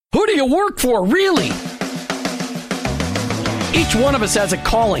Who do you work for, really? Each one of us has a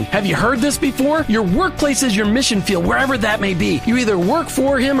calling. Have you heard this before? Your workplace is your mission field, wherever that may be. You either work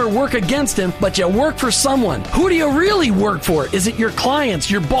for him or work against him, but you work for someone. Who do you really work for? Is it your clients,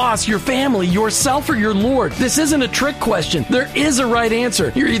 your boss, your family, yourself, or your Lord? This isn't a trick question. There is a right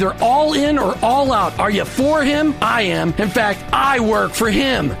answer. You're either all in or all out. Are you for him? I am. In fact, I work for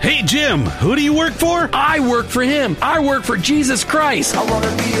him. Hey, Jim, who do you work for? I work for him. I work for Jesus Christ. I want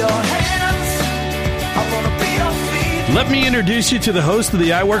to be your hands. I want to be your feet. Let me introduce you to the host of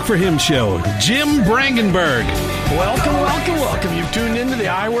the I Work For Him show, Jim Brangenberg. Welcome. You've tuned into the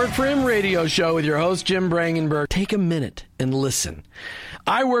I Work For Him radio show with your host, Jim Brangenberg. Take a minute and listen.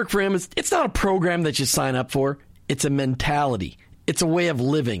 I Work For Him, it's not a program that you sign up for. It's a mentality. It's a way of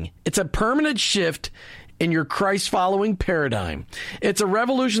living. It's a permanent shift in your Christ-following paradigm. It's a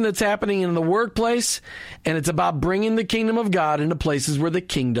revolution that's happening in the workplace, and it's about bringing the kingdom of God into places where the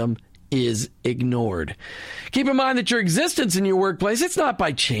kingdom is ignored. Keep in mind that your existence in your workplace, it's not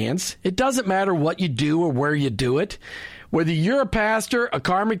by chance. It doesn't matter what you do or where you do it. Whether you're a pastor, a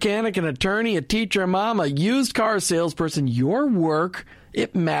car mechanic, an attorney, a teacher, a mom, a used car salesperson, your work,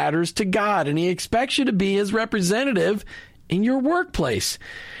 it matters to God, and He expects you to be His representative in your workplace.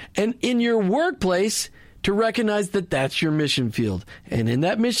 And in your workplace, to recognize that that's your mission field. And in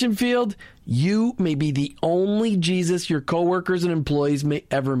that mission field, you may be the only Jesus your coworkers and employees may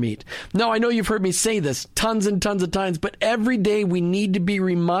ever meet. Now, I know you've heard me say this tons and tons of times, but every day we need to be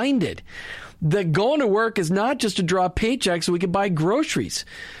reminded that going to work is not just to draw paychecks so we can buy groceries.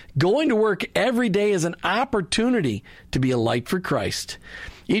 Going to work every day is an opportunity to be a light for Christ.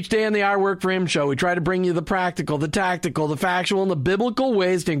 Each day on the I Work For Him show, we try to bring you the practical, the tactical, the factual, and the biblical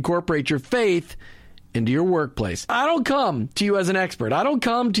ways to incorporate your faith into your workplace. I don't come to you as an expert. I don't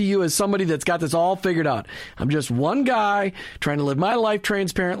come to you as somebody that's got this all figured out. I'm just one guy trying to live my life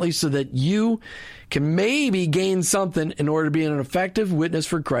transparently so that you can maybe gain something in order to be an effective witness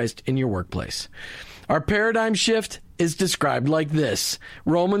for Christ in your workplace. Our paradigm shift is described like this.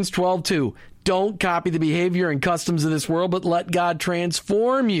 Romans 12:2. Don't copy the behavior and customs of this world, but let God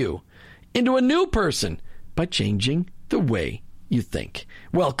transform you into a new person by changing the way you think.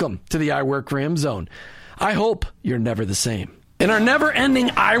 Welcome to the I Work For Him zone. I hope you're never the same. In our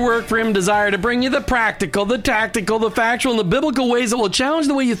never-ending I Work For Him desire to bring you the practical, the tactical, the factual, and the biblical ways that will challenge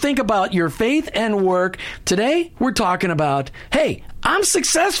the way you think about your faith and work, today we're talking about, hey, I'm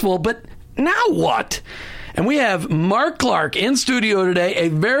successful, but now what? And we have Mark Clark in studio today, a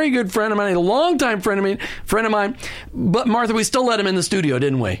very good friend of mine, a longtime friend of mine. But Martha, we still let him in the studio,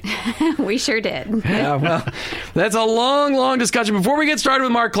 didn't we? We sure did. Yeah, well, that's a long discussion. Before we get started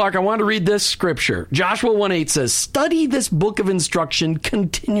with Mark Clark, I want to read this scripture. Joshua 1:8 says, "Study this book of instruction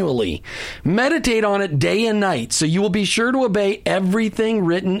continually. Meditate on it day and night, so you will be sure to obey everything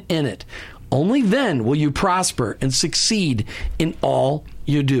written in it. Only then will you prosper and succeed in all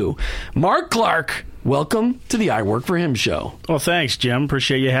you do." Mark Clark, welcome to the I Work For Him show. Well, thanks, Jim.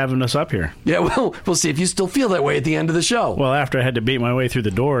 Appreciate you having us up here. Yeah, well, we'll see if you still feel that way at the end of the show. Well, after I had to beat my way through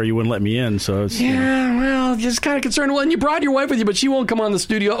the door, you wouldn't let me in, so it's... Yeah, well, just kind of concerned. Well, and you brought your wife with you, but she won't come on the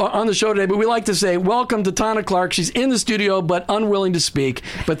show today. But we like to say, welcome to Tana Clark. She's in the studio, but unwilling to speak.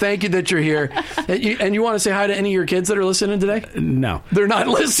 But thank you that you're here. And you want to say hi to any of your kids that are listening today? No. They're not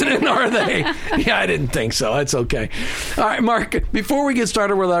listening, are they? Yeah, I didn't think so. That's okay. All right, Mark, before we get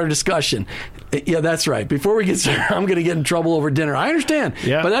started with our discussion, yeah, that's right. Before we get started, I'm going to get in trouble over dinner. I understand.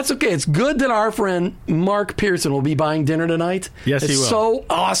 Yeah. But that's okay. It's good that our friend Mark Pearson will be buying dinner tonight. Yes, he will. It's so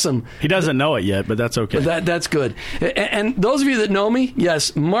awesome. He doesn't know it yet, but that's okay. But that's good. And those of you that know me,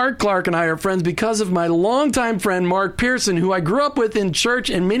 yes, Mark Clark and I are friends because of my longtime friend Mark Pearson, who I grew up with in church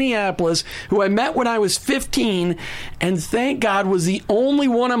in Minneapolis, who I met when I was 15, and thank God was the only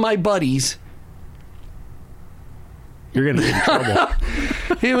one of my buddies. You're going to get in trouble.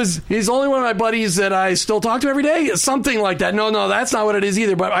 He's only one of my buddies that I still talk to every day. Something like that. No, that's not what it is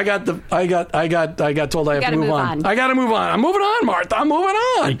either. But I got told I have to move on. I got to move on. I'm moving on, Martha. I'm moving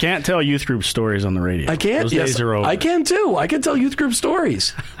on. You can't tell youth group stories on the radio. I can't. Those days are over. I can too. I can tell youth group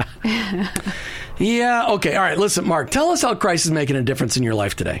stories. Yeah. Okay. All right. Listen, Mark, tell us how Christ is making a difference in your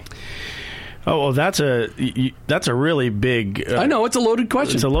life today. Oh, well, that's a really big... I know, it's a loaded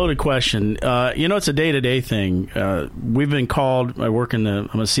question. It's a loaded question. It's a day-to-day thing. We've been called... I'm a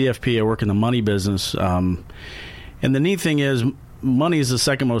CFP. I work in the money business. And the neat thing is, money is the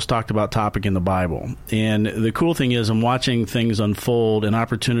second most talked about topic in the Bible. And the cool thing is, I'm watching things unfold and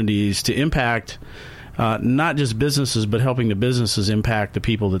opportunities to impact... not just businesses, but helping the businesses impact the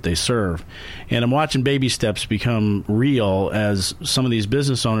people that they serve. And I'm watching baby steps become real as some of these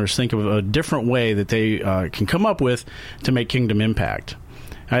business owners think of a different way that they can come up with to make kingdom impact.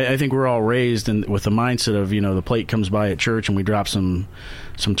 I think we're all raised with the mindset of, the plate comes by at church and we drop some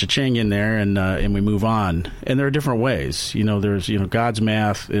cha-ching in there and we move on. And there are different ways. There's, God's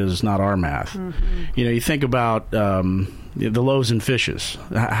math is not our math. Mm-hmm. You think about the loaves and fishes.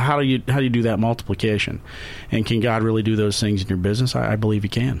 How do you do that multiplication? And can God really do those things in your business? I believe He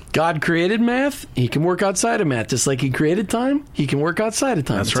can. God created math. He can work outside of math. Just like He created time, He can work outside of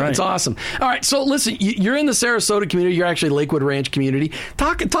time. That's right. It's awesome. All right. So listen, you're in the Sarasota community. You're actually Lakewood Ranch community.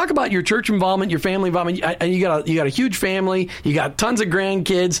 Talk about your church involvement, your family involvement. You got a huge family. You got tons of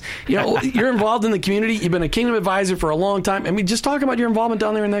grandkids. You're involved in the community. You've been a Kingdom Advisor for a long time. Just talk about your involvement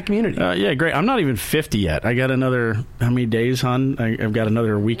down there in that community. Yeah, great. I'm not even 50 yet. I got another, how many days, hon? I've got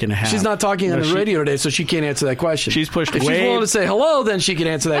another week and a half. She's not talking on the radio today, so she can't answer that question. She's pushed If she's willing to say hello, then she can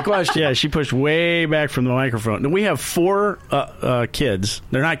answer that question. Yeah, she pushed way back from the microphone. And we have 4 kids.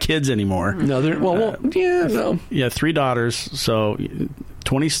 They're not kids anymore. No, they're, no. Yeah, 3 daughters. So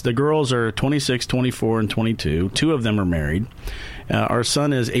 20. The girls are 26, 24, and 22. 2 of them are married. Our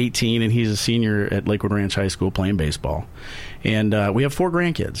son is 18, and he's a senior at Lakewood Ranch High School playing baseball. And we have 4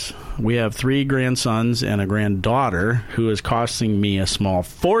 grandkids. We have 3 grandsons and a granddaughter who is costing me a small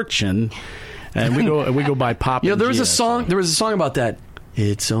fortune. And we go by Pop. There was a song. There was a song about that.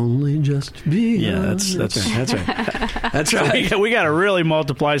 It's only just begun. Yeah, that's right. That's right. So we got to really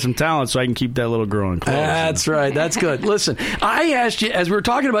multiply some talent so I can keep that little girl in clothes. That's right. That's good. Listen, I asked you, as we were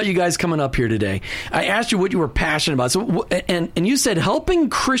talking about you guys coming up here today, I asked you what you were passionate about. So, and you said helping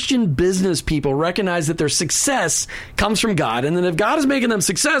Christian business people recognize that their success comes from God. And then if God is making them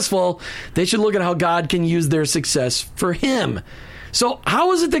successful, they should look at how God can use their success for Him. So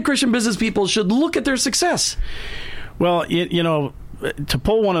how is it that Christian business people should look at their success? Well, to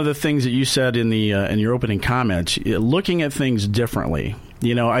pull one of the things that you said in your opening comments, looking at things differently.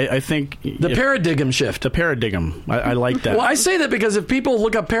 I think the paradigm shift. The paradigm. I like that. Well, I say that because if people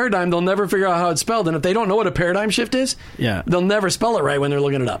look up paradigm, they'll never figure out how it's spelled, and if they don't know what a paradigm shift is, they'll never spell it right when they're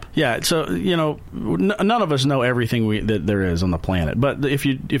looking it up. Yeah. So none of us know everything that there is on the planet, but if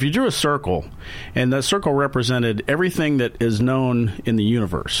you drew a circle, and that circle represented everything that is known in the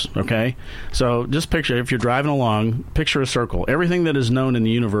universe. Okay. So just picture, if you're driving along, picture a circle. Everything that is known in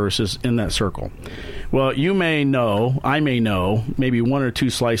the universe is in that circle. Well, you may know, I may know, maybe 1 or 2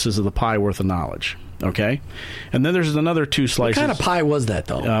 slices of the pie worth of knowledge. Okay? And then there's another 2 slices. What kind of pie was that,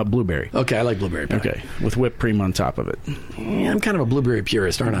 though? Blueberry. Okay, I like blueberry pie. Okay, with whipped cream on top of it. Yeah, I'm kind of a blueberry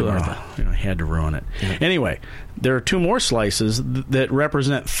purist, aren't I, Martha? I had to ruin it. Yeah. Anyway, there are 2 more slices that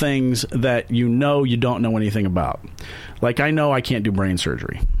represent things that you don't know anything about. Like, I know I can't do brain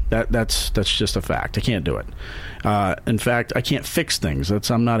surgery. That's just a fact. I can't do it. In fact, I can't fix things.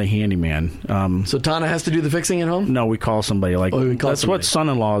 I'm not a handyman. So Tana has to do the fixing at home? No, we call somebody. That's what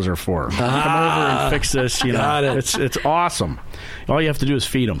son-in-laws are for. Come over and fix this. Got it. It's awesome. All you have to do is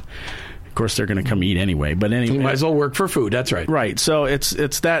feed them. Of course, they're going to come eat anyway. But anyway, you might as well work for food. That's right. Right. So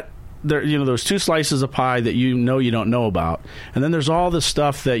it's that. There, those 2 slices of pie that you don't know about, and then there's all the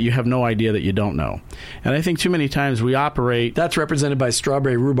stuff that you have no idea that you don't know. And I think too many times we operate. That's represented by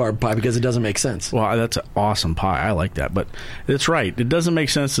strawberry rhubarb pie because it doesn't make sense. Well, that's an awesome pie. I like that, but it's right. It doesn't make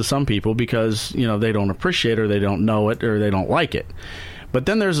sense to some people because they don't appreciate it, or they don't know it, or they don't like it. But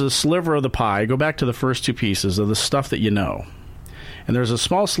then there's a sliver of the pie. Go back to the first 2 pieces of the stuff that you know. And there's a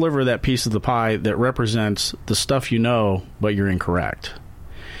small sliver of that piece of the pie that represents the stuff you know, but you're incorrect.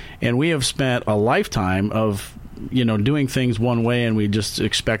 And we have spent a lifetime of, doing things one way, and we just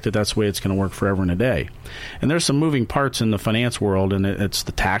expect that that's the way it's going to work forever and a day. And there's some moving parts in the finance world, and it's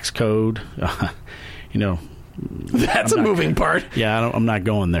the tax code, That's a moving part. Yeah, I'm not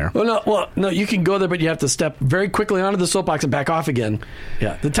going there. Well, no, you can go there, but you have to step very quickly onto the soapbox and back off again.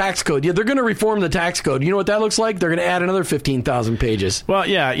 Yeah, the tax code. Yeah, they're going to reform the tax code. You know what that looks like? They're going to add another 15,000 pages. Well,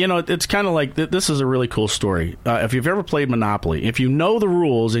 yeah, it's kind of like, this is a really cool story. If you've ever played Monopoly, if you know the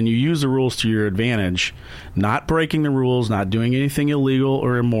rules and you use the rules to your advantage, not breaking the rules, not doing anything illegal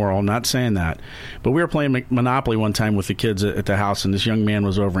or immoral, not saying that, but we were playing Monopoly one time with the kids at the house, and this young man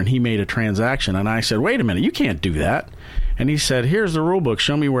was over, and he made a transaction, and I said, wait a minute, you can't do that. And he said, here's the rule book,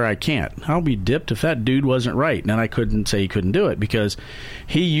 show me where I can't. I'll be dipped if that dude wasn't right. And I couldn't say he couldn't do it because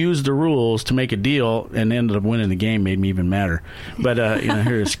he used the rules to make a deal and ended up winning the game, made me even madder. But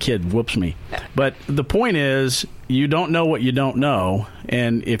here this kid whoops me. But the point is, you don't know what you don't know,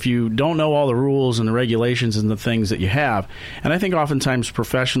 and if you don't know all the rules and the regulations and the things that you have, and I think oftentimes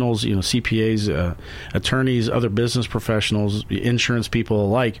professionals, CPAs, attorneys, other business professionals, insurance people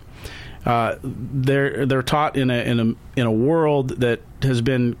alike, they're taught in a world that has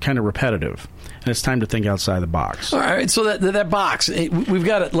been kind of repetitive, and it's time to think outside the box. All right, so that box, we've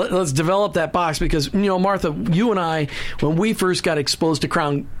got to let's develop that box, because Martha, you and I, when we first got exposed to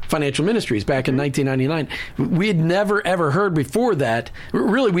Crown Financial Ministries back in 1999, we had never ever heard before that.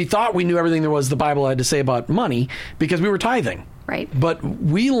 Really, we thought we knew everything there was the Bible had to say about money because we were tithing. Right. But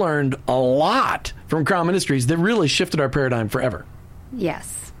we learned a lot from Crown Ministries that really shifted our paradigm forever.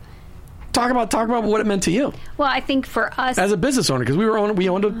 Yes. Talk about what it meant to you. Well, I think for us as a business owner, because we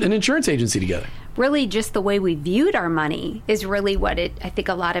owned an insurance agency together. Really, just the way we viewed our money is really I think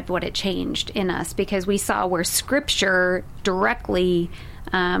a lot of what it changed in us, because we saw where Scripture directly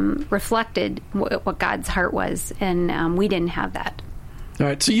reflected what God's heart was, and we didn't have that. All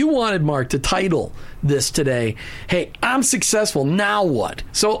right, so you wanted Mark to title this today, "Hey, I'm successful, now what?"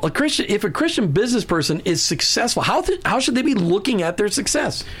 So if a Christian business person is successful, how should they be looking at their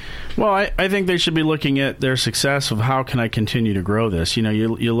success? Well, I think they should be looking at their success of how can I continue to grow this.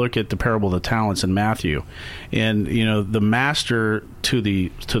 You look at the parable of the talents in Matthew, and the master to the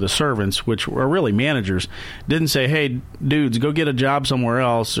servants, which are really managers, didn't say, "Hey, dudes, go get a job somewhere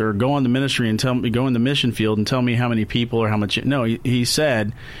else, or go on the ministry and go in the mission field and tell me how many people or how much." No, he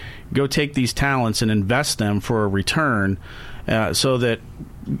said, "Go take these talents and invest them for a return, so that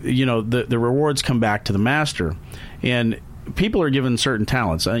the rewards come back to the master." And people are given certain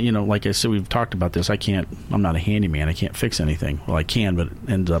talents. Like I said, we've talked about this. I'm not a handyman. I can't fix anything. Well, I can, but it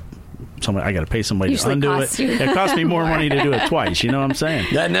ends up I got to pay somebody to undo it. It costs me more money to do it twice. You know what I'm saying?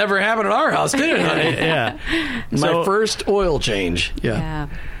 That never happened at our house, did it, honey? Yeah. My first oil change. Yeah.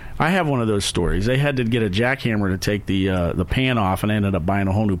 I have one of those stories. They had to get a jackhammer to take the pan off, and I ended up buying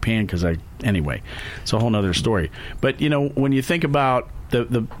a whole new pan anyway. It's a whole other story. But when you think about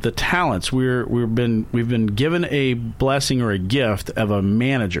the talents, we've been given a blessing or a gift of a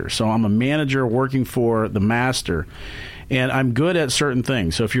manager. So I'm a manager working for the master, and I'm good at certain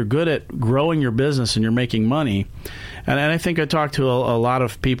things. So if you're good at growing your business and you're making money, and I think I talk to a lot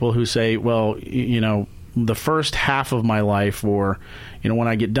of people who say, well, the first half of my life, or when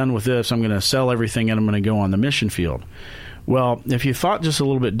I get done with this, I'm going to sell everything and I'm going to go on the mission field. Well, if you thought just a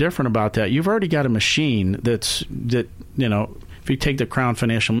little bit different about that, you've already got a machine that if you take the Crown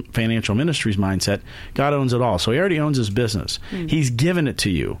Financial Ministries mindset, God owns it all. So he already owns his business. Mm-hmm. He's given it to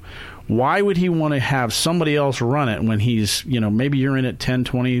you. Why would he want to have somebody else run it when he's, maybe you're in it 10,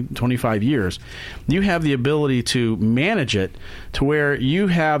 20, 25 years? You have the ability to manage it to where you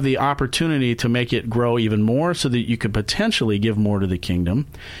have the opportunity to make it grow even more so that you could potentially give more to the kingdom.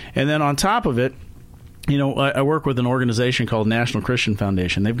 And then on top of it, I work with an organization called National Christian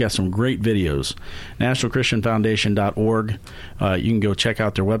Foundation. They've got some great videos. NationalChristianFoundation.org. You can go check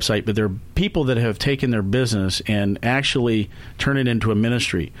out their website. But they're people that have taken their business and actually turned it into a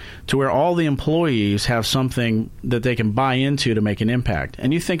ministry to where all the employees have something that they can buy into to make an impact.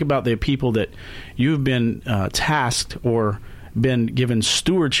 And you think about the people that you've been tasked or been given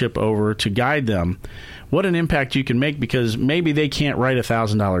stewardship over to guide them. What an impact you can make, because maybe they can't write a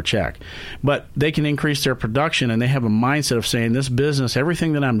 $1,000 check, but they can increase their production, and they have a mindset of saying, this business,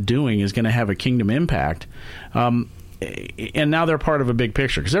 everything that I'm doing is going to have a kingdom impact. And now they're part of a big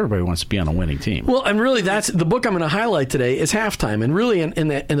picture, because everybody wants to be on a winning team. Well, and really, that's the book I'm going to highlight today is Halftime. And really, in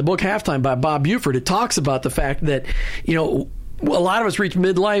the book Halftime by Bob Buford, it talks about the fact that, a lot of us reach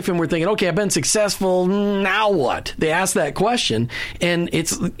midlife and we're thinking, okay, I've been successful, now what? They ask that question, and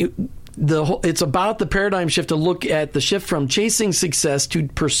it's about the paradigm shift to look at the shift from chasing success to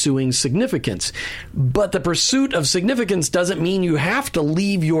pursuing significance. But the pursuit of significance doesn't mean you have to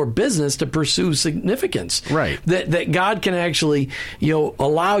leave your business to pursue significance. Right. That God can actually,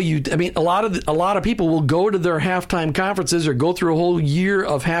 allow you. I mean, a lot of people will go to their halftime conferences or go through a whole year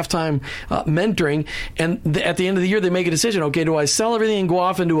of halftime mentoring, and at the end of the year they make a decision. Okay, do I sell everything and go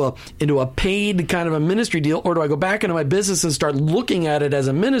off into a paid kind of a ministry deal, or do I go back into my business and start looking at it as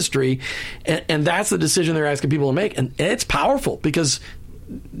a ministry? And that's the decision they're asking people to make. And it's powerful, because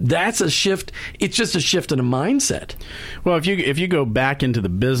that's a shift. It's just a shift in a mindset. Well, if you go back into the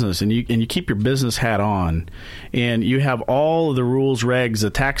business and you keep your business hat on, and you have all of the rules, regs,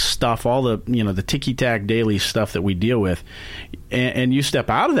 the tax stuff, all the the ticky-tack daily stuff that we deal with, and you step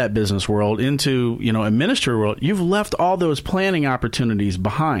out of that business world into a ministry world, you've left all those planning opportunities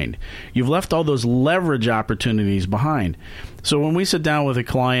behind. You've left all those leverage opportunities behind. So when we sit down with a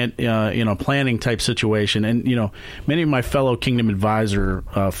client, planning type situation, and many of my fellow Kingdom Advisor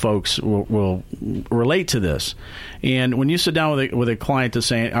folks will relate to this. And when you sit down with a client that's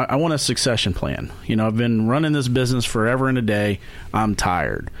saying, I want a succession plan. I've been running this business forever and a day. I'm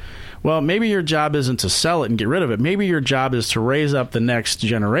tired. Well, maybe your job isn't to sell it and get rid of it. Maybe your job is to raise up the next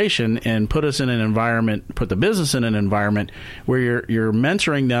generation and put us in an environment, put the business in an environment where you're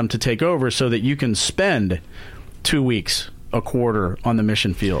mentoring them to take over so that you can spend 2 weeks, a quarter on the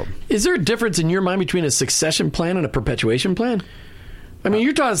mission field. Is there a difference in your mind between a succession plan and a perpetuation plan? I mean,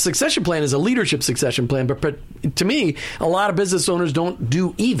 you're talking a succession plan is a leadership succession plan, but to me, a lot of business owners don't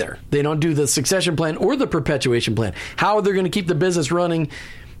do either. They don't do the succession plan or the perpetuation plan. How are they going to keep the business running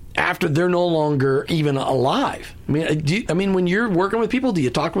after they're no longer even alive? I mean, when you're working with people, do you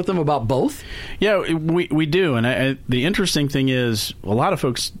talk with them about both? Yeah, we do. And the interesting thing is a lot of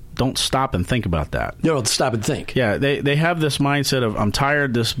folks don't stop and think about that. They don't stop and think. Yeah, they have this mindset of, I'm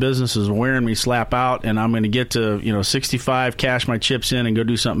tired, this business is wearing me slap out, and I'm going to get to 65, cash my chips in, and go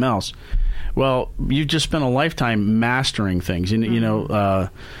do something else. Well, you've just spent a lifetime mastering things.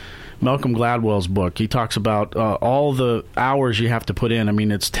 Malcolm Gladwell's book, he talks about all the hours you have to put in. I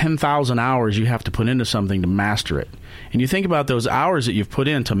mean, it's 10,000 hours you have to put into something to master it. And you think about those hours that you've put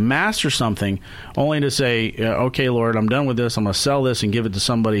in to master something, only to say, okay, Lord, I'm done with this. I'm going to sell this and give it to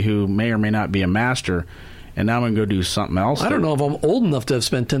somebody who may or may not be a master. And now I'm going to go do something else. I don't know if I'm old enough to have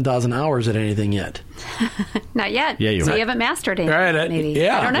spent 10,000 hours at anything yet. Not yet. Yeah, you so are. you haven't mastered it. Right, maybe.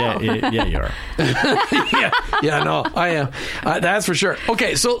 yeah. I don't know. Yeah, you are. No, I am. That's for sure.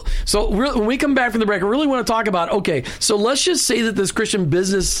 Okay, so when we come back from the break, I really want to talk about, okay, so let's just say that this Christian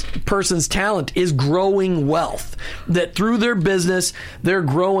business person's talent is growing wealth, that through their business, they're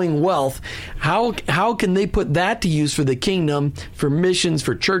growing wealth. How can they put that to use for the kingdom, for missions,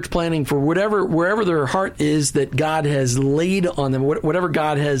 for church planning, for wherever their heart is that God has laid on them, whatever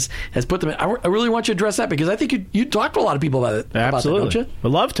God has put them in? I really want you to address that, because I think you talk to a lot of people about it. Absolutely. About that, don't you?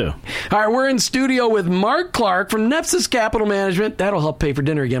 Would love to. All right, we're in studio with Mark Clark from Nepsis Capital Management. That'll help pay for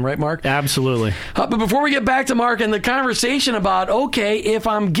dinner again, right, Mark? Absolutely. But before we get back to Mark and the conversation about, okay, if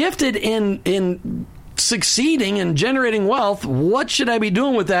I'm gifted in succeeding and generating wealth, what should I be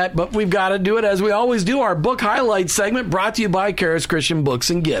doing with that? But we've got to do it as we always do. Our book highlight segment brought to you by Charis Christian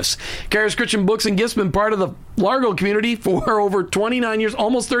Books and Gifts. Charis Christian Books and Gifts been part of the Largo community for over 29 years,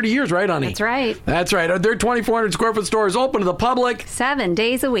 almost 30 years, right, honey? That's right. That's right. Their 2,400 square foot store is open to the public 7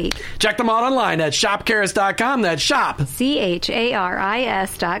 days a week. Check them out online at shopcharis.com. That's shop.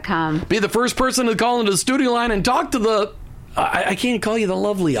 CHARIS.com. Be the first person to call into the studio line and talk to the... I can't call you the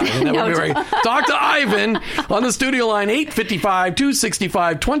lovely Ivan. That would be right. Talk to Ivan on the studio line,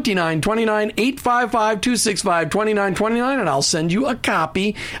 855-265-2929, 855-265-2929, and I'll send you a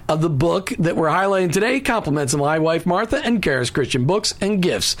copy of the book that we're highlighting today, compliments of my wife, Martha, and Charis Christian Books and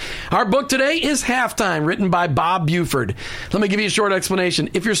Gifts. Our book today is Halftime, written by Bob Buford. Let me give you a short explanation.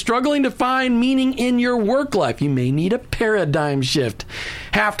 If you're struggling to find meaning in your work life, you may need a paradigm shift.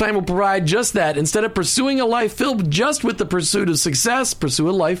 Halftime will provide just that. Instead of pursuing a life filled just with the pursuit of success, pursue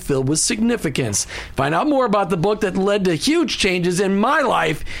a life filled with significance. Find out more about the book that led to huge changes in my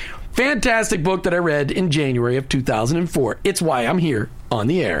life. Fantastic book that I read in January of 2004. It's why I'm here on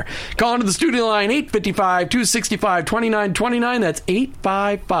the air. Call into the studio line, 855-265-2929. That's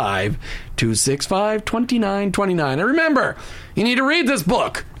 855-265-2929. And remember, you need to read this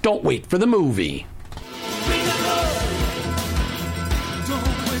book. Don't wait for the movie.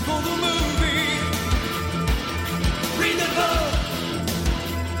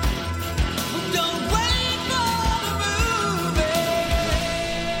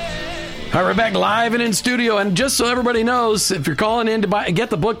 All right, we're back live and in studio, and just so everybody knows, if you're calling in to get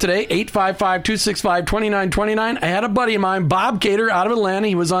the book today, 855-265-2929. I had a buddy of mine, Bob Cater, out of Atlanta.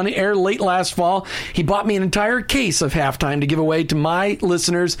 He was on the air late last fall. He bought me an entire case of Halftime to give away to my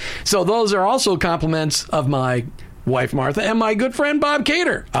listeners. So those are also compliments of my wife, Martha, and my good friend, Bob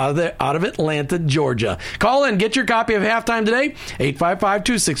Cater, out of Atlanta, Georgia. Call in, get your copy of Halftime today,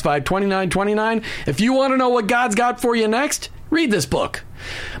 855-265-2929. If you want to know what God's got for you next, read this book.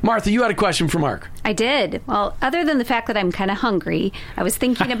 Martha, you had a question for Mark. I did. Well, other than the fact that I'm kind of hungry, I was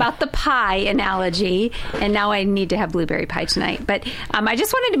thinking about the pie analogy, and now I need to have blueberry pie tonight. But I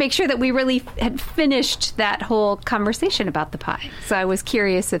just wanted to make sure that we really had finished that whole conversation about the pie. So I was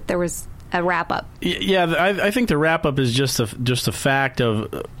curious if there was a wrap-up. Yeah, I think the wrap-up is just the fact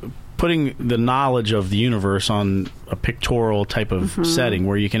of putting the knowledge of the universe on a pictorial type of setting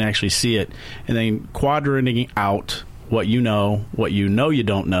where you can actually see it, and then quadrating out what you know you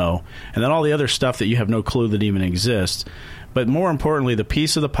don't know, and then all the other stuff that you have no clue that even exists. But more importantly, the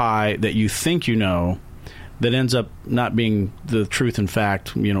piece of the pie that you think you know that ends up not being the truth and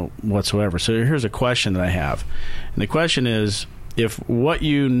fact, whatsoever. So here's a question that I have. And the question is, if what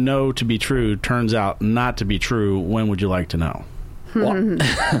you know to be true turns out not to be true, when would you like to know?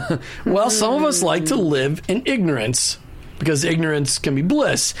 Well, some of us like to live in ignorance. because ignorance can be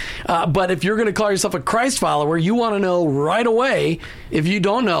bliss. But if you're going to call yourself a Christ follower, you want to know right away if you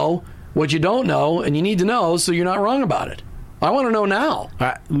don't know what you don't know, and you need to know so you're not wrong about it. I want to know now.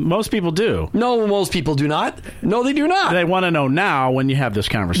 Most people do. No, most people do not. No, they do not. They want to know now when you have this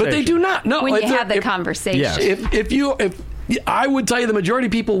conversation. But they do not. No, when you have the conversation. Yes. If I would tell you the majority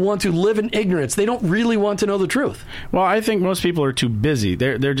of people want to live in ignorance. They don't really want to know the truth. Well, I think most people are too busy.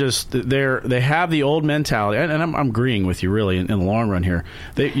 They have the old mentality, and I'm agreeing with you really in the long run here.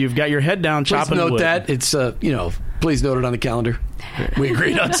 You've got your head down chopping wood. Please note that it's please note it on the calendar. We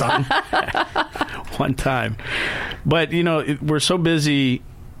agreed on something one time, but we're so busy.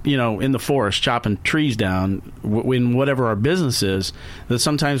 In the forest, chopping trees down in whatever our business is, that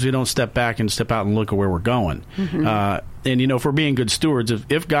sometimes we don't step back and step out and look at where we're going. Mm-hmm. And if we're being good stewards,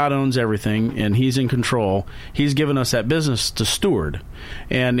 if God owns everything and He's in control, He's given us that business to steward.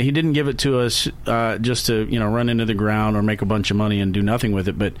 And He didn't give it to us just to run into the ground or make a bunch of money and do nothing with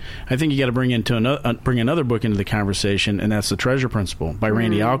it. But I think you got to bring another book into the conversation, and that's The Treasure Principle by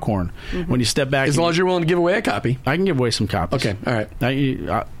Randy Alcorn. Mm-hmm. When you step back, as long as you're willing to give away a copy, I can give away some copies. Okay, all right.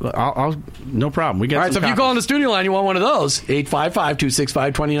 I'll no problem. We get all right. So if you call on the studio line, you want one of those,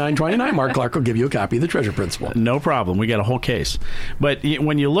 855-265-2929. Mark Clark will give you a copy of The Treasure Principle. No problem. We got a whole case. But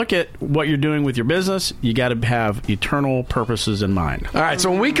when you look at what you're doing with your business, you got to have eternal purposes in mind. All right.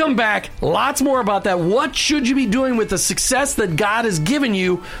 So when we come back, lots more about that. What should you be doing with the success that God has given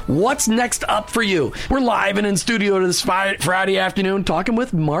you? What's next up for you? We're live and in studio this Friday afternoon talking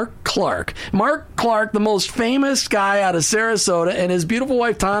with Mark Clark. Mark Clark, the most famous guy out of Sarasota, and his beautiful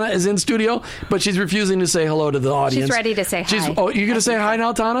wife Tana is in studio, but she's refusing to say hello to the audience. She's ready to say hi. You're going to say hi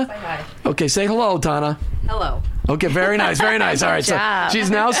now, Tana? Say hi. Okay, say hello, Tana. Hello. Okay, very nice, very nice. All right, so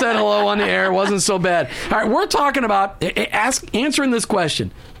she's now said hello on the air. It wasn't so bad. All right, we're talking about answering this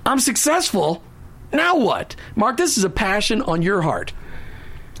question. I'm successful. Now what? Mark, this is a passion on your heart.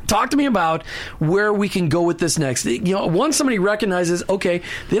 Talk to me about where we can go with this next. Once somebody recognizes, okay,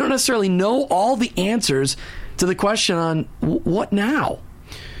 they don't necessarily know all the answers to the question on what now.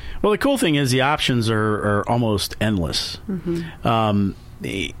 Well, the cool thing is the options are almost endless. Mm-hmm.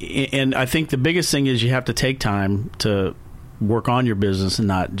 And I think the biggest thing is you have to take time to work on your business and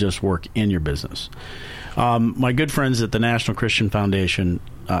not just work in your business. My good friends at the National Christian Foundation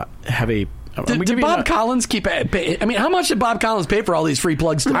have a... Did Bob Collins keep... how much did Bob Collins pay for all these free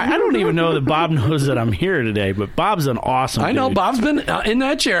plugs? I don't even know that Bob knows that I'm here today, but Bob's an awesome I know. dude. Bob's been in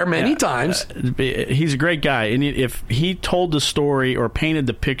that chair many times. He's a great guy. And if he told the story or painted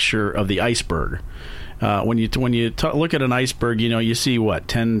the picture of the iceberg... when you look at an iceberg, you see what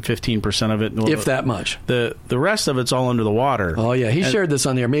 10-15% of it, if that much. The rest of it's all under the water. Oh yeah, he shared this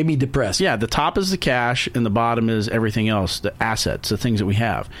on there. Made me depressed. Yeah, the top is the cash, and the bottom is everything else, the assets, the things that we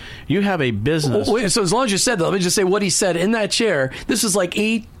have. You have a business. So as long as you said that, let me just say what he said in that chair. This was like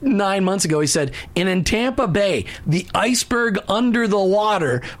 8-9 months ago. He said, and in Tampa Bay, the iceberg under the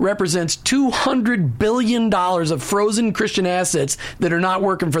water represents $200 billion of frozen Christian assets that are not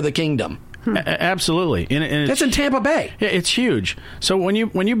working for the kingdom. Absolutely, and that's in Tampa Bay. It's huge. So when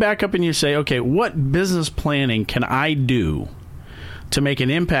you back up and you say, okay, what business planning can I do to make an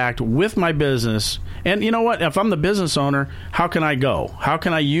impact with my business? And you know what? If I'm the business owner, how can I go? How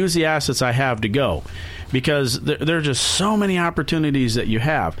can I use the assets I have to go? Because there are just so many opportunities that you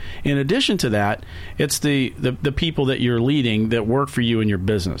have. In addition to that, it's the people that you're leading that work for you in your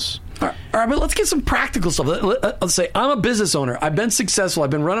business. All right, but let's get some practical stuff. Let's say I'm a business owner. I've been successful.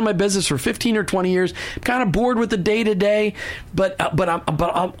 I've been running my business for 15 or 20 years. I'm kind of bored with the day-to-day, but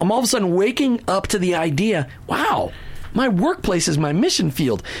I'm all of a sudden waking up to the idea, wow, my workplace is my mission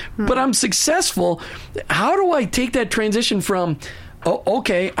field, but I'm successful. How do I take that transition from,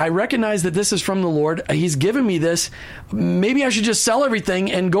 okay, I recognize that this is from the Lord. He's given me this. Maybe I should just sell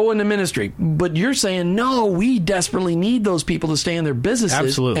everything and go into ministry. But you're saying, no, we desperately need those people to stay in their businesses.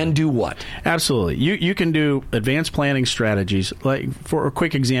 Absolutely. And do what? Absolutely. You can do advanced planning strategies. Like, for a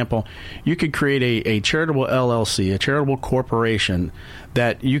quick example, you could create a charitable LLC, a charitable corporation,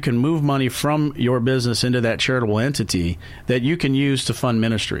 that you can move money from your business into that charitable entity that you can use to fund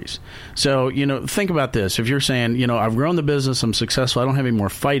ministries. So, think about this. If you're saying, I've grown the business, I'm successful, I don't have any more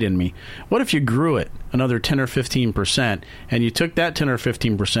fight in me. What if you grew it another 10 or 15%, and you took that 10 or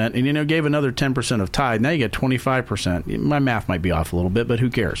 15% and, gave another 10% of tithe? Now you get 25%. My math might be off a little bit, but who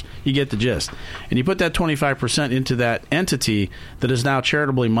cares? You get the gist. And you put that 25% into that entity that is now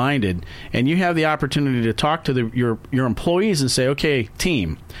charitably minded, and you have the opportunity to talk to your employees and say, okay,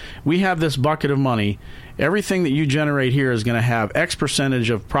 team, we have this bucket of money, everything that you generate here is going to have X percentage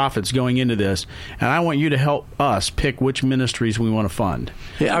of profits going into this, and I want you to help us pick which ministries we want to fund.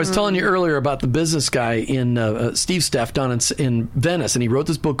 Yeah, I was telling you earlier about the business guy in Steve Steff down in Venice, and he wrote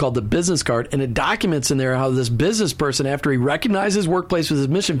this book called The Business Card, and it documents in there how this business person, after he recognized his workplace was his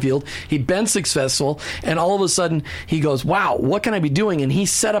mission field, he'd been successful, and all of a sudden he goes, wow, what can I be doing? And he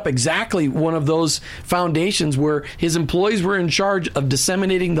set up exactly one of those foundations where his employees were in charge of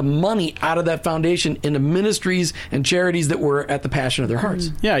disseminating the money out of that foundation into ministries and charities that were at the passion of their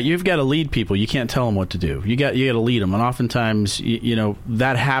hearts. Yeah, you've got to lead people. You can't tell them what to do. You got to lead them, and oftentimes,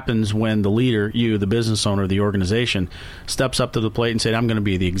 that happens when the leader, you, the business owner of the organization, steps up to the plate and says, "I'm going to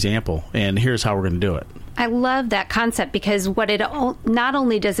be the example, and here's how we're going to do it." I love that concept because not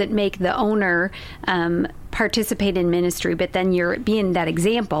only does it make the owner participate in ministry, but then you're being that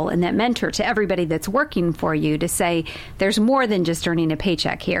example and that mentor to everybody that's working for you to say, there's more than just earning a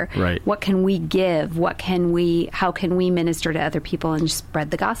paycheck here. Right. What can we give? How can we minister to other people and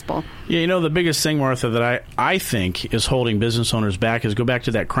spread the gospel? Yeah, the biggest thing, Martha, that I think is holding business owners back is go back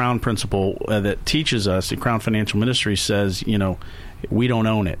to that Crown principle that teaches us, the Crown Financial Ministry says, we don't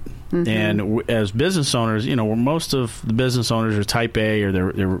own it. Mm-hmm. And as business owners, most of the business owners are type A, or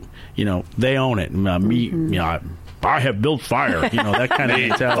they're they own it. I have built fire, that kind of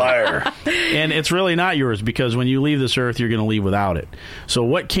mentality. Fire. And it's really not yours, because when you leave this earth, you're going to leave without it. So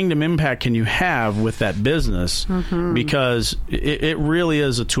what kingdom impact can you have with that business? Mm-hmm. Because it really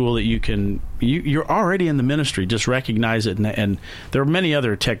is a tool that you're already in the ministry. Just recognize it. And there are many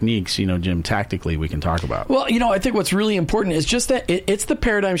other techniques, Jim, tactically we can talk about. Well, I think what's really important is just that it's the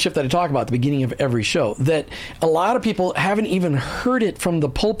paradigm shift that I talk about at the beginning of every show, that a lot of people haven't even heard it from the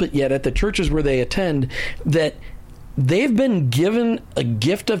pulpit yet at the churches where they attend, that they've been given a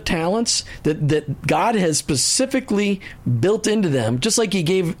gift of talents that God has specifically built into them, just like he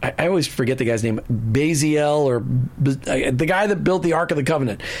gave, I always forget the guy's name, Baziel, or the guy that built the Ark of the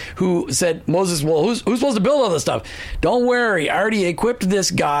Covenant, who said, Moses, well, who's supposed to build all this stuff? Don't worry, I already equipped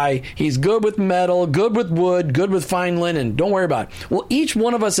this guy. He's good with metal, good with wood, good with fine linen. Don't worry about it. Well, each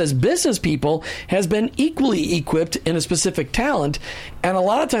one of us as business people has been equally equipped in a specific talent, and a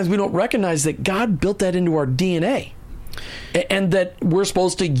lot of times we don't recognize that God built that into our DNA. And that we're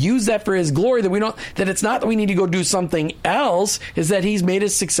supposed to use that for his glory, that it's not that we need to go do something else, is that he's made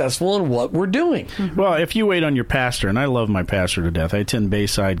us successful in what we're doing. Mm-hmm. Well, if you wait on your pastor, and I love my pastor to death. I attend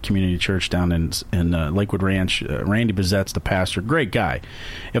Bayside Community Church down in Lakewood Ranch. Randy Bizette's the pastor. Great guy.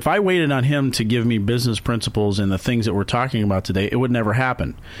 If I waited on him to give me business principles and the things that we're talking about today, it would never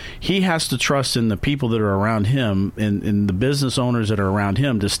happen. He has to trust in the people that are around him and the business owners that are around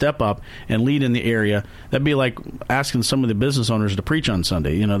him to step up and lead in the area. That'd be like asking some of the business owners to preach on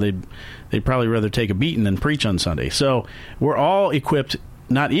Sunday. They'd probably rather take a beating than preach on Sunday. So we're all equipped,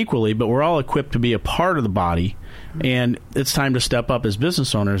 not equally, but we're all equipped to be a part of the body. And it's time to step up as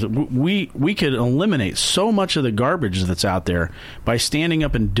business owners. We could eliminate so much of the garbage that's out there by standing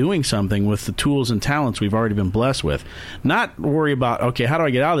up and doing something with the tools and talents we've already been blessed with. Not worry about, okay, how do I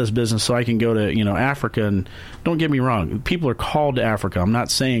get out of this business so I can go to Africa? And don't get me wrong, people are called to Africa. I'm not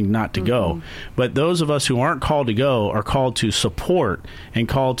saying not to go, but those of us who aren't called to go are called to support and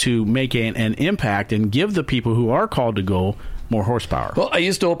called to make an impact and give the people who are called to go more horsepower. Well, I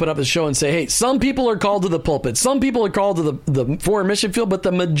used to open up the show and say, hey, some people are called to the pulpit. Some people are called to the foreign mission field, but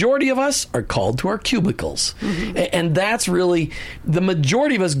the majority of us are called to our cubicles. Mm-hmm. And that's really, the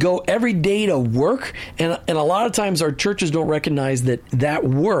majority of us go every day to work. And a lot of times our churches don't recognize that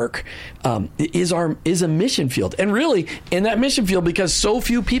work is a mission field. And really, in that mission field, because so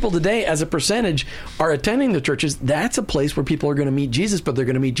few people today as a percentage are attending the churches, that's a place where people are going to meet Jesus, but they're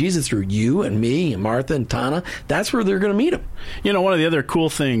going to meet Jesus through you and me and Martha and Tana. That's where they're going to meet him. One of the other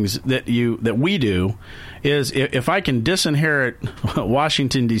cool things that we do is if I can disinherit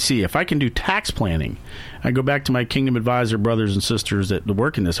Washington, D.C., if I can do tax planning, I go back to my Kingdom Advisor brothers and sisters that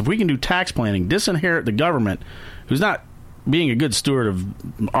work in this. If we can do tax planning, disinherit the government, who's not being a good steward of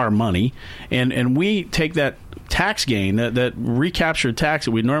our money, and we take that tax gain, that recaptured tax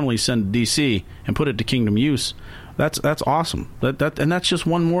that we normally send to D.C. and put it to kingdom use, that's awesome. And that's just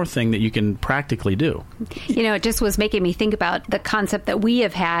one more thing that you can practically do. It just was making me think about the concept that we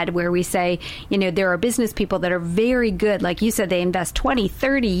have had where we say, there are business people that are very good. Like you said, they invest 20,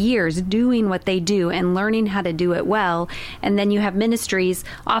 30 years doing what they do and learning how to do it well. And then you have ministries,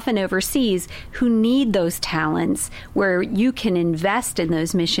 often overseas, who need those talents where you can invest in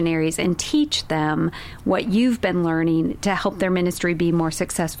those missionaries and teach them what you've been learning to help their ministry be more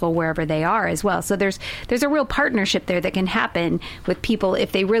successful wherever they are as well. So there's a real partnership partnership there that can happen with people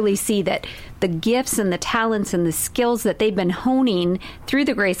if they really see that the gifts and the talents and the skills that they've been honing through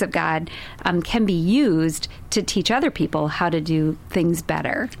the grace of God can be used to teach other people how to do things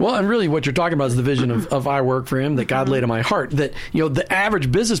better. Well, and really what you're talking about is the vision of I Work for Him that God laid on my heart. That, the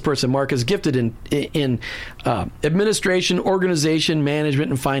average business person, Mark, is gifted in administration, organization,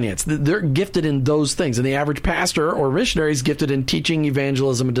 management, and finance. They're gifted in those things. And the average pastor or missionary is gifted in teaching,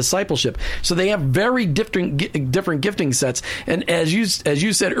 evangelism, and discipleship. So they have very different gifting sets. And as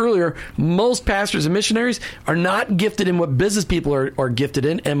you said earlier, most pastors and missionaries are not gifted in what business people are gifted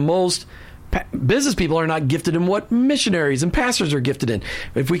in, and most business people are not gifted in what missionaries and pastors are gifted in.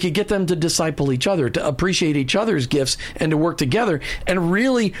 If we could get them to disciple each other, to appreciate each other's gifts, and to work together, and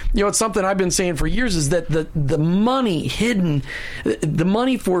really, it's something I've been saying for years, is that the money hidden, the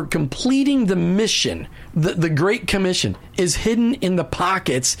money for completing the mission, the Great Commission, is hidden in the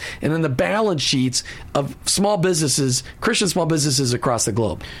pockets and in the balance sheets of small businesses, Christian small businesses across the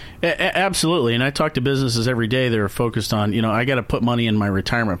globe. Absolutely. And I talk to businesses every day that are focused on, I got to put money in my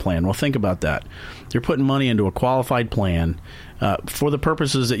retirement plan. Well, think about that. You're putting money into a qualified plan for the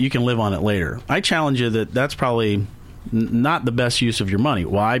purposes that you can live on it later. I challenge you that that's probably not the best use of your money.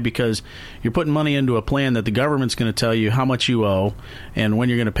 Why? Because you're putting money into a plan that the government's going to tell you how much you owe and when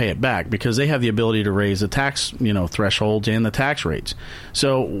you're going to pay it back, because they have the ability to raise the tax, thresholds and the tax rates.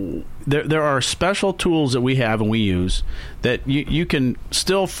 So there are special tools that we have and we use that you can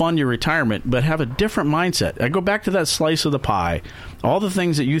still fund your retirement, but have a different mindset. I go back to that slice of the pie, all the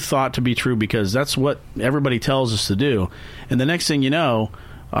things that you thought to be true because that's what everybody tells us to do. And the next thing you know,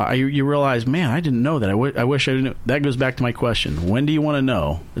 you realize, man, I didn't know that. I wish I didn't. That goes back to my question. When do you want to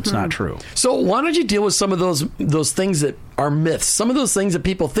know it's not true? So why don't you deal with some of those things that are myths, some of those things that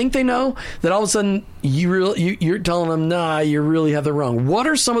people think they know, that all of a sudden you're telling them, nah, you really have it wrong. What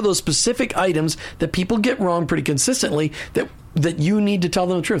are some of those specific items that people get wrong pretty consistently that you need to tell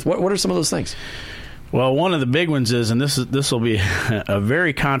them the truth? What are some of those things? Well, one of the big ones is, and this will be a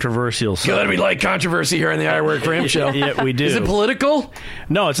very controversial subject. Good, we like controversy here on the I Work for Him show. Yeah, we do. Is it political?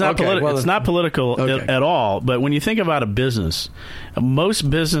 No, it's not political. Well, it's not political at all. But when you think about a business, most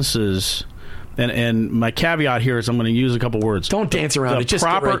businesses, and my caveat here is I'm going to use a couple words. Don't dance around it. Just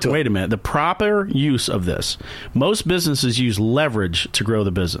get right to it. Wait a minute. The proper use of this. Most businesses use leverage to grow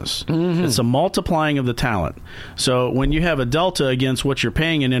the business. Mm-hmm. It's a multiplying of the talent. So when you have a delta against what you're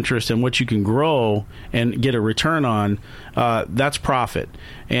paying in interest and what you can grow and get a return on, that's profit.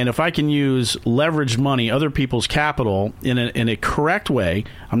 And if I can use leveraged money, other people's capital, in a correct way,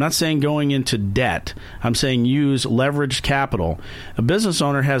 I'm not saying going into debt. I'm saying use leveraged capital. A business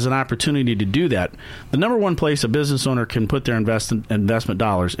owner has an opportunity to do that. The number one place a business owner can put their investment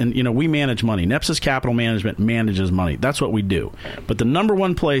dollars, and we manage money. Nepsis Capital Management manages money. That's what we do. But the number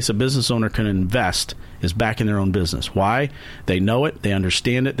one place a business owner can invest is back in their own business. Why? They know it. They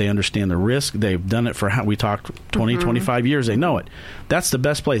understand it. They understand the risk. They've done it for, we talked 20, 25 years. They know it. That's the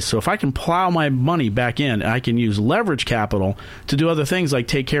best place. So if I can plow my money back in, I can use leverage capital to do other things like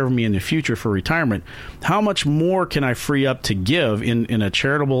take care of me in the future for retirement. How much more can I free up to give in a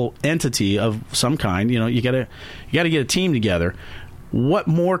charitable entity of some kind? You got to get a team together. What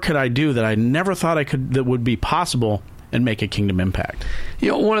more could I do that I never thought that would be possible and make a kingdom impact?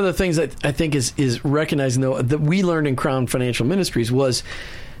 One of the things that I think is recognizing, though, that we learned in Crown Financial Ministries was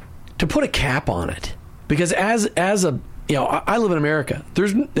to put a cap on it. Because as a I live in America.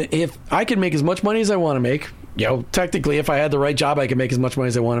 If I can make as much money as I want to make, technically, if I had the right job, I could make as much money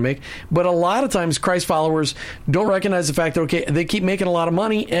as I want to make. But a lot of times, Christ followers don't recognize the fact that, they keep making a lot of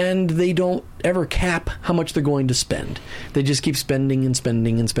money and they don't ever cap how much they're going to spend. They just keep spending and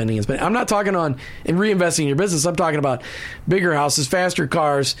spending and spending and spending. I'm not talking on in reinvesting in your business. I'm talking about bigger houses, faster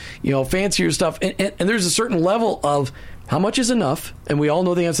cars, fancier stuff. And there's a certain level of how much is enough? And we all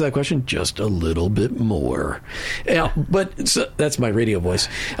know the answer to that question, just a little bit more. But that's my radio voice.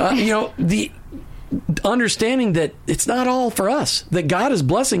 The understanding that it's not all for us, that God is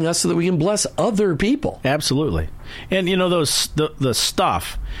blessing us so that we can bless other people. Absolutely. And the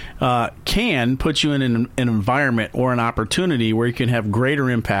stuff can put you in an environment or an opportunity where you can have greater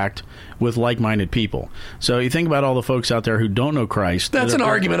impact with like-minded people. So you think about all the folks out there who don't know Christ. That's an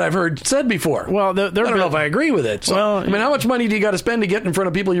argument I've heard said before. Well, I don't know if I agree with it. So, how much money do you got to spend to get in front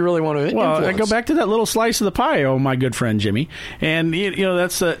of people you really want to influence? Well, I go back to that little slice of the pie, my good friend Jimmy. And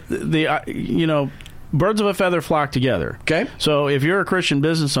that's birds of a feather flock together. Okay. So if you're a Christian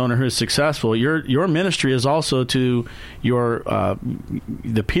business owner who's successful, your ministry is also to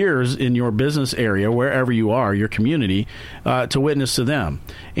the peers in your business area, wherever you are, your community, to witness to them.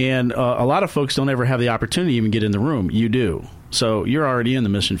 And a lot of folks don't ever have the opportunity to even get in the room. You do. So you're already in the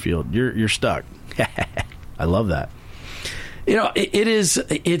mission field. You're stuck. I love that.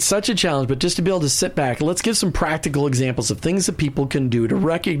 It's such a challenge, but just to be able to sit back, let's give some practical examples of things that people can do to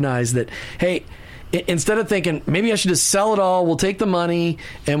recognize that, hey, instead of thinking, maybe I should just sell it all, we'll take the money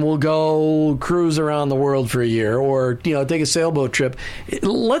and we'll go cruise around the world for a year, or, take a sailboat trip.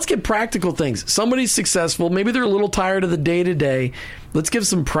 Let's get practical things. Somebody's successful. Maybe they're a little tired of the day-to-day. Let's give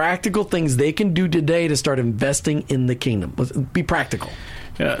some practical things they can do today to start investing in the kingdom. Let's be practical.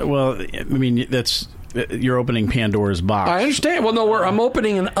 You're opening Pandora's box. I understand. Well, no, I'm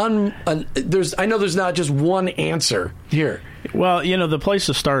opening I know there's not just one answer here. Well, the place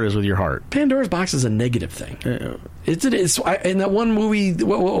to start is with your heart. Pandora's box is a negative thing. In that one movie,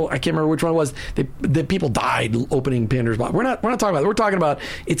 I can't remember which one it was. The people died opening Pandora's box. We're not talking about it. We're talking about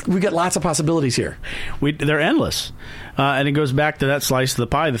we got lots of possibilities here. They're endless, and it goes back to that slice of the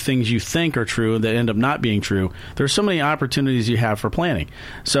pie. The things you think are true that end up not being true. There's so many opportunities you have for planning.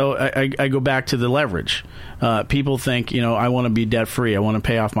 So I go back to the leverage. People think, I want to be debt free. I want to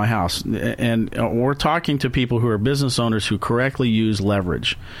pay off my house, and we're talking to people who are business owners who correctly use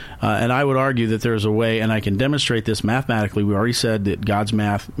leverage. And I would argue that there's a way, and I can demonstrate this mathematically. We already said that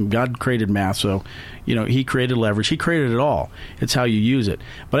God created math, so He created leverage. He created it all. It's how you use it.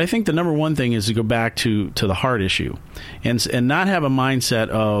 But I think the number one thing is to go back to the heart issue, and not have a mindset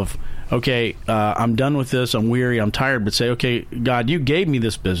of, okay, I'm done with this, I'm weary, I'm tired, but say, okay, God, you gave me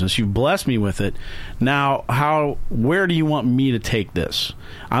this business, you blessed me with it. Now, where do you want me to take this?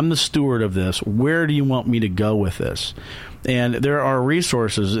 I'm the steward of this. Where do you want me to go with this? And there are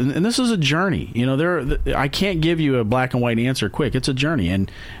resources, and this is a journey. I can't give you a black and white answer quick. It's a journey,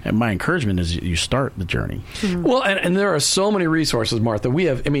 and my encouragement is you start the journey. Mm-hmm. Well, and there are so many resources, Martha. We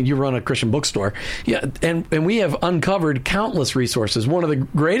have, you run a Christian bookstore, and we have uncovered countless resources. One of the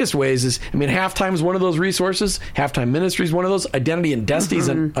greatest ways is, Halftime is one of those resources. Halftime Ministry is one of those. Identity and Destiny is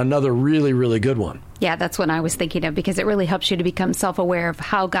another really, really good one. Yeah, that's what I was thinking of, because it really helps you to become self-aware of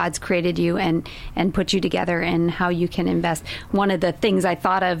how God's created you and put you together and how you can invest. One of the things I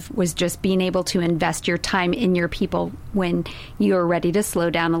thought of was just being able to invest your time in your people when you're ready to slow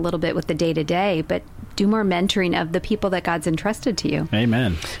down a little bit with the day-to-day, but do more mentoring of the people that God's entrusted to you.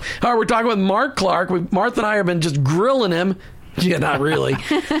 Amen. All right, we're talking with Mark Clark. Martha and I have been just grilling him. Yeah, not really.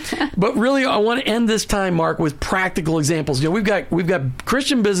 But really, I want to end this time, Mark, with practical examples. We've got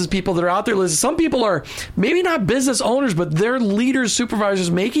Christian business people that are out there listening. Some people are maybe not business owners, but they're leaders, supervisors,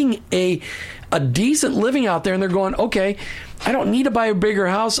 making a decent living out there, and they're going, okay, I don't need to buy a bigger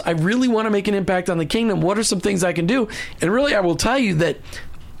house. I really want to make an impact on the kingdom. What are some things I can do? And really, I will tell you that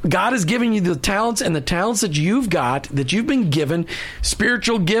God has given you the talents, and the talents that you've got, that you've been given,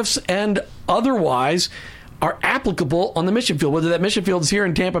 spiritual gifts and otherwise, are applicable on the mission field, whether that mission field is here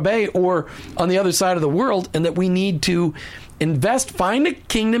in Tampa Bay or on the other side of the world, and that we need to find a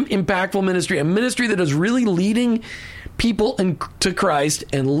kingdom impactful ministry, a ministry that is really leading people to Christ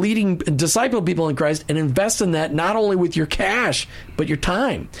and disciple people in Christ, and invest in that not only with your cash, but your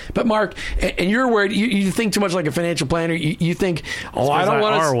time. But Mark, and you're worried, you think too much like a financial planner. You think, I don't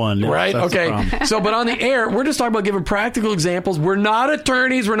want to... one. Right? Okay. But on the air, we're just talking about giving practical examples. We're not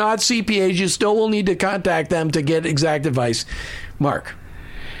attorneys. We're not CPAs. You still will need to contact them to get exact advice. Mark.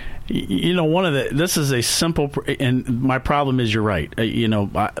 This is a simple, and my problem is you're right.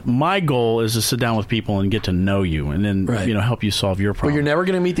 My goal is to sit down with people and get to know you, and then help you solve your problem. Well, you're never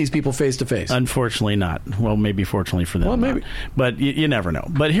going to meet these people face to face. Unfortunately, not. Well, maybe fortunately for them. Well, maybe, but you never know.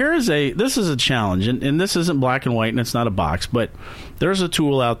 But this is a challenge, and this isn't black and white, and it's not a box. But there's a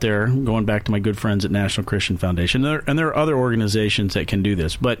tool out there. Going back to my good friends at National Christian Foundation, and there are other organizations that can do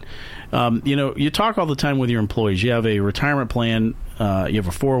this. But you talk all the time with your employees. You have a retirement plan. You have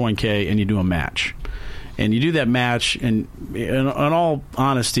a 401k, and you do a match. And you do that match, and in all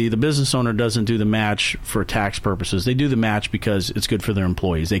honesty, the business owner doesn't do the match for tax purposes. They do the match because it's good for their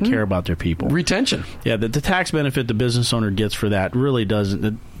employees. They care about their people. Retention. Yeah, the tax benefit the business owner gets for that really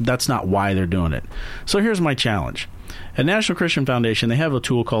doesn't, that's not why they're doing it. So here's my challenge. At National Christian Foundation, they have a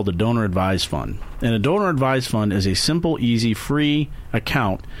tool called the Donor Advised Fund. And a Donor Advised Fund is a simple, easy, free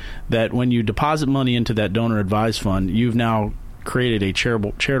account that when you deposit money into that Donor Advised Fund, you've now created a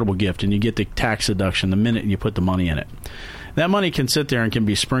charitable gift, and you get the tax deduction the minute you put the money in it. That money can sit there and can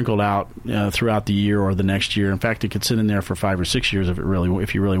be sprinkled out throughout the year or the next year. In fact, it could sit in there for 5 or 6 years if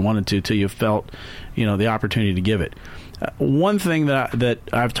you really wanted to, till you felt the opportunity to give it. One thing that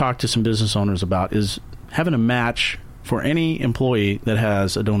I've talked to some business owners about is having a match for any employee that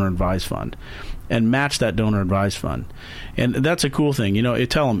has a donor advised fund, and match that donor advised fund. And that's a cool thing. You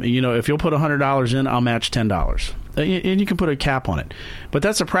tell them, if you'll put $100 in, I'll match $10. and you can put a cap on it. But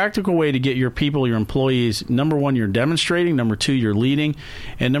that's a practical way to get your people, your employees. Number one, you're demonstrating. Number two, you're leading,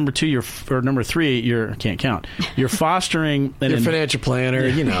 and number three, I can't count. You're fostering your financial planner.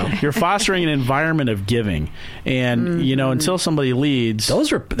 You're fostering an environment of giving, and until somebody leads, I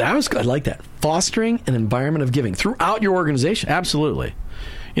like that. Fostering an environment of giving throughout your organization. Absolutely.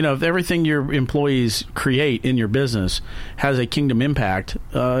 If everything your employees create in your business has a kingdom impact,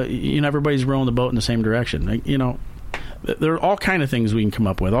 everybody's rowing the boat in the same direction. There are all kind of things we can come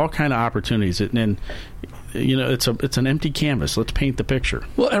up with, all kind of opportunities, and it's an empty canvas. Let's paint the picture.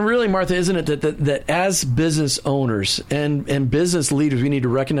 Well, and really, Martha, isn't it that as business owners and business leaders, we need to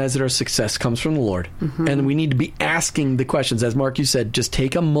recognize that our success comes from the Lord, and we need to be asking the questions. As Mark, you said, just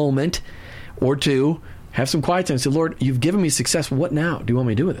take a moment or two. Have some quiet time and say, Lord, you've given me success. What now? Do you want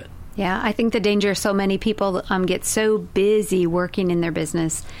me to do with it? Yeah, I think the danger is so many people get so busy working in their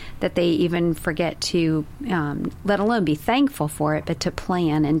business that they even forget to, let alone be thankful for it, but to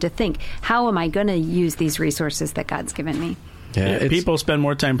plan and to think, how am I going to use these resources that God's given me? Yeah, people spend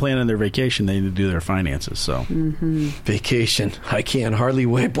more time planning their vacation than they do their finances. So Vacation. I can't hardly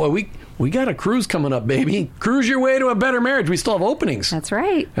wait. Boy, we got a cruise coming up, baby. Cruise your way to a better marriage. We still have openings. That's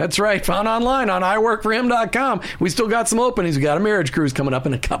right. That's right. Found online on iWorkForHim.com. We still got some openings. We got a marriage cruise coming up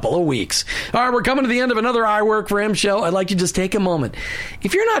in a couple of weeks. All right, we're coming to the end of another I Work for Him show. I'd like you to just take a moment.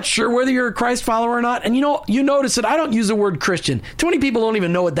 If you're not sure whether you're a Christ follower or not, and you notice that I don't use the word Christian. Too many people don't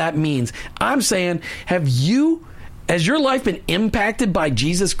even know what that means. I'm saying, has your life been impacted by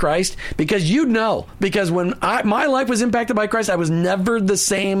Jesus Christ? Because because when my life was impacted by Christ, I was never the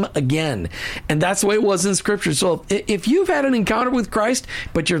same again. And that's the way it was in Scripture. So if you've had an encounter with Christ,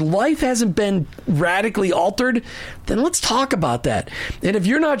 but your life hasn't been radically altered, then let's talk about that. And if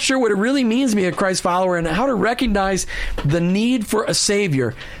you're not sure what it really means to be a Christ follower and how to recognize the need for a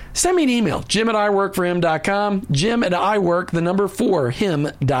Savior, send me an email, jim@iworkforhim.com,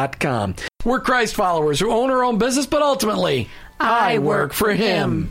 jim@iwork4him.com. We're Christ followers who own our own business, but ultimately, I work for Him.